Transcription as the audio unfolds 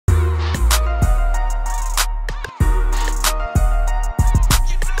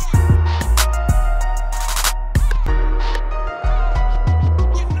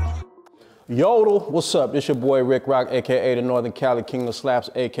Yodel, what's up? This your boy Rick Rock, aka the Northern Cali King of Slaps,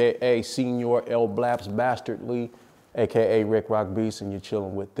 aka Senior L Blaps Bastardly, aka Rick Rock Beats, and you're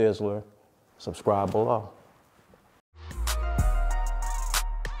chilling with Thizzler. Subscribe below.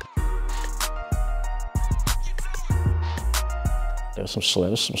 There's some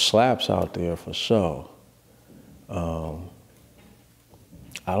slaps out there for sure. I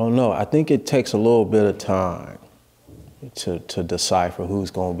don't know. I think it takes a little bit of time to decipher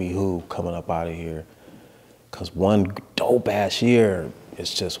who's gonna be who coming up out of here. Cause one dope ass year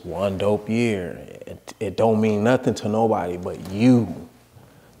is just one dope year. It don't mean nothing to nobody but you.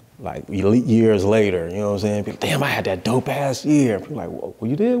 Like years later, you know what I'm saying? People, damn, I had that dope ass year. People like, well,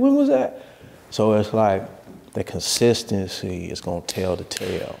 you did? When was that? So it's like the consistency is gonna tell the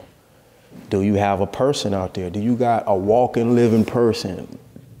tale. Do you have a person out there? Do you got a walking, living person?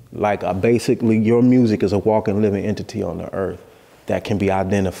 Like basically your music is a walking, living entity on the earth that can be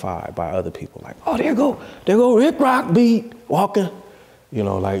identified by other people. Like, oh, there go Rick Rock beat, walking. You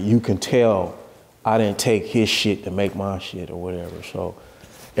know, like you can tell I didn't take his shit to make my shit or whatever. So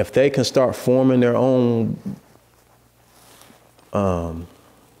if they can start forming their own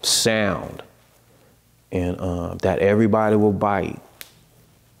sound and that everybody will bite,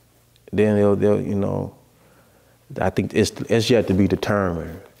 then they'll, you know, I think it's yet to be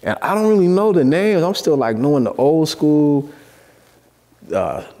determined. And I don't really know the names. I'm still like knowing the old school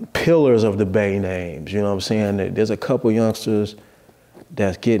pillars of the Bay names. You know what I'm saying? There's a couple youngsters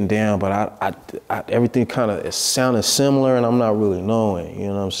that's getting down, but I everything kind of is sounding similar, and I'm not really knowing. You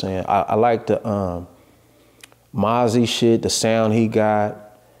know what I'm saying? I like the Mozzie shit, the sound he got,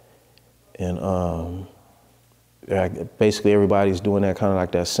 and basically everybody's doing that kind of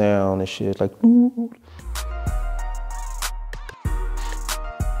like that sound and shit, like. Ooh.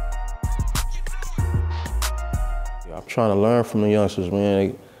 I'm trying to learn from the youngsters,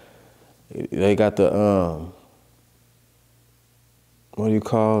 man. They got the, what do you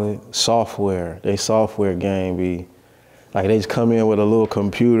call it? Software. They software game be, like they just come in with a little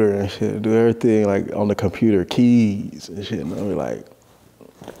computer and shit, do everything like on the computer, keys and shit. And I'm like,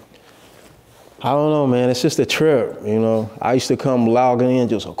 I don't know, man. It's just a trip, you know. I used to come logging in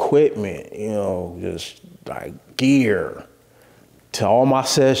just equipment, you know, just like gear. To all my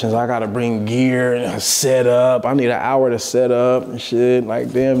sessions, I gotta bring gear and set up. I need an hour to set up and shit,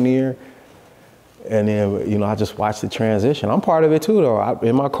 like damn near. And then, you know, I just watch the transition. I'm part of it too, though.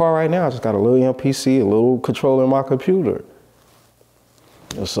 In my car right now, I just got a little MPC, a little controller in my computer.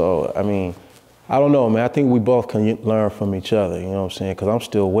 So, I mean, I don't know, man. I think we both can learn from each other, you know what I'm saying? Because I'm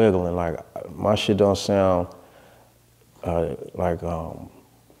still wiggling. Like, my shit don't sound like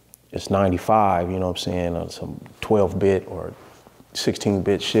it's 95, you know what I'm saying? Or some 12-bit or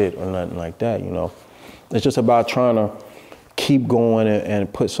 16-bit shit or nothing like that, you know. It's just about trying to keep going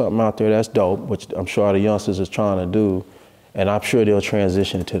and put something out there that's dope, which I'm sure the youngsters is trying to do, and I'm sure they'll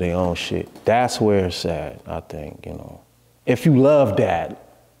transition to their own shit. That's where it's at, I think, you know. If you love that,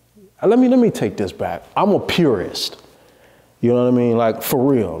 let me take this back. I'm a purist, you know what I mean? Like,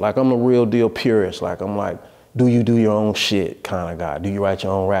 for real, like I'm a real deal purist. Like, I'm like, do you do your own shit kind of guy? Do you write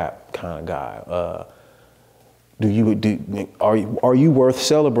your own rap kind of guy? Are you worth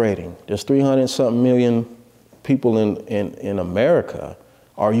celebrating? There's 300-something million people in America.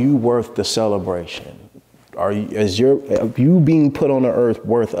 Are you worth the celebration? Is you being put on the earth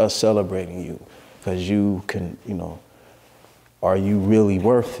worth us celebrating you? Because you can, you know, are you really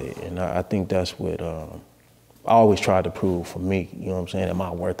worth it? And I think that's what I always tried to prove for me. You know what I'm saying? Am I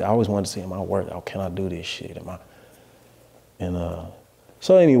worth it? I always wanted to say, am I worth it? How can I do this shit?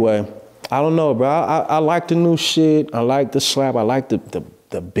 So anyway. I don't know, bro. I like the new shit. I like the slap. I like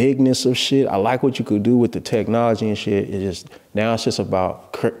the bigness of shit. I like what you could do with the technology and shit. Now it's just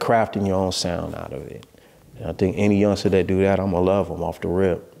about crafting your own sound out of it. And I think any youngster that do that, I'm gonna love them off the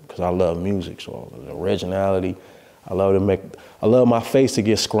rip because I love music. So the originality, I love my face to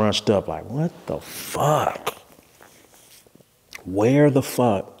get scrunched up. Like, what the fuck? Where the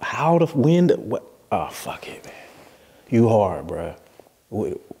fuck? How the wind? What? Oh, fuck it, man. You hard, bro.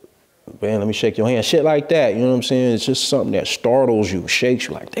 Man, let me shake your hand. Shit like that, you know what I'm saying? It's just something that startles you, shakes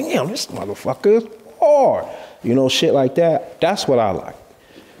you like, damn, this motherfucker is hard. You know, shit like that. That's what I like.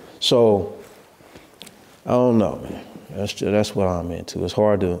 So, I don't know, man. That's what I'm into. It's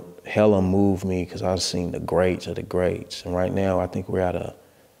hard to hella move me because I've seen the greats of the greats. And right now, I think we're at a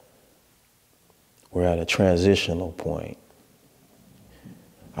transitional point.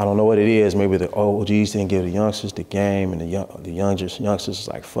 I don't know what it is. Maybe the OGs didn't give the youngsters the game, and the youngsters is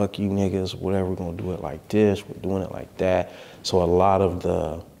like, fuck you niggas, whatever, we're gonna do it like this, we're doing it like that. So a lot of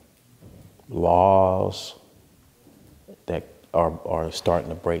the laws that are starting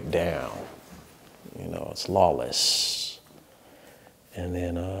to break down. You know, it's lawless. And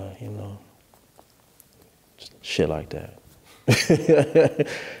then, you know, shit like that.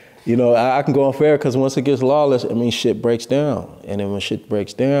 You know, I can go unfair because once it gets lawless, I mean, shit breaks down. And then when shit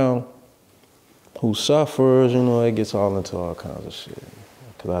breaks down, who suffers, you know, it gets all into all kinds of shit.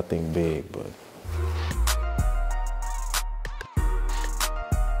 Because I think big, but.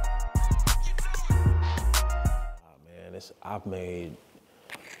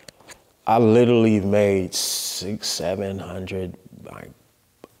 I literally made 600-700, like,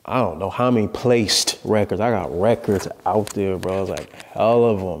 I don't know how many placed records. I got records out there, bro. It's like hell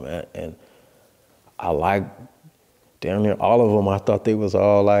of them, man. And I like damn near all of them. I thought they was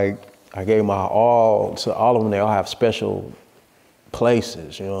all like, I gave my all to all of them. They all have special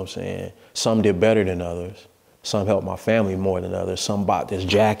places, you know what I'm saying? Some did better than others. Some helped my family more than others. Some bought this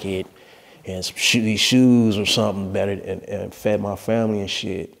jacket and these shoes or something better and fed my family and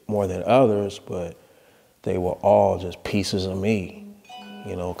shit more than others, but they were all just pieces of me,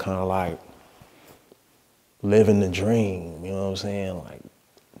 you know, kind of like living the dream, you know what I'm saying? Like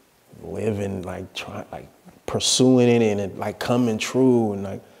living, like trying, like pursuing it and it like coming true and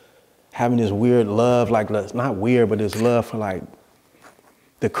like having this weird love, like not weird, but this love for like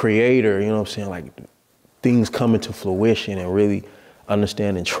the creator, you know what I'm saying? Like things coming to fruition and really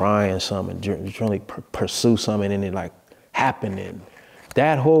understanding, trying something, trying to pursue something and it like happening.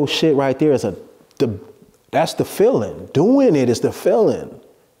 That whole shit right there is that's the feeling. Doing it is the feeling.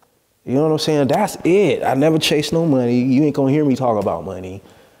 You know what I'm saying? That's it. I never chase no money. You ain't gonna hear me talk about money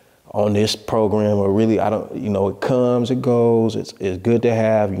on this program or really, I don't, you know, it comes, it goes, it's good to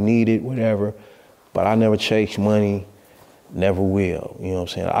have, you need it, whatever. But I never chase money, never will. You know what I'm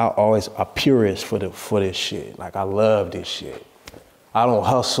saying? I always a purist for this shit. Like I love this shit. I don't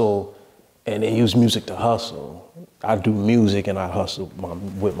hustle and then use music to hustle. I do music and I hustle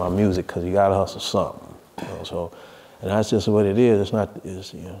with my music because you gotta hustle something. You know, so, and that's just what it is. It's not,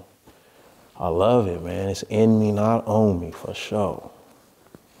 it's, you know, I love it, man. It's in me, not on me, for sure.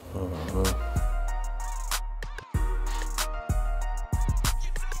 Mm-hmm.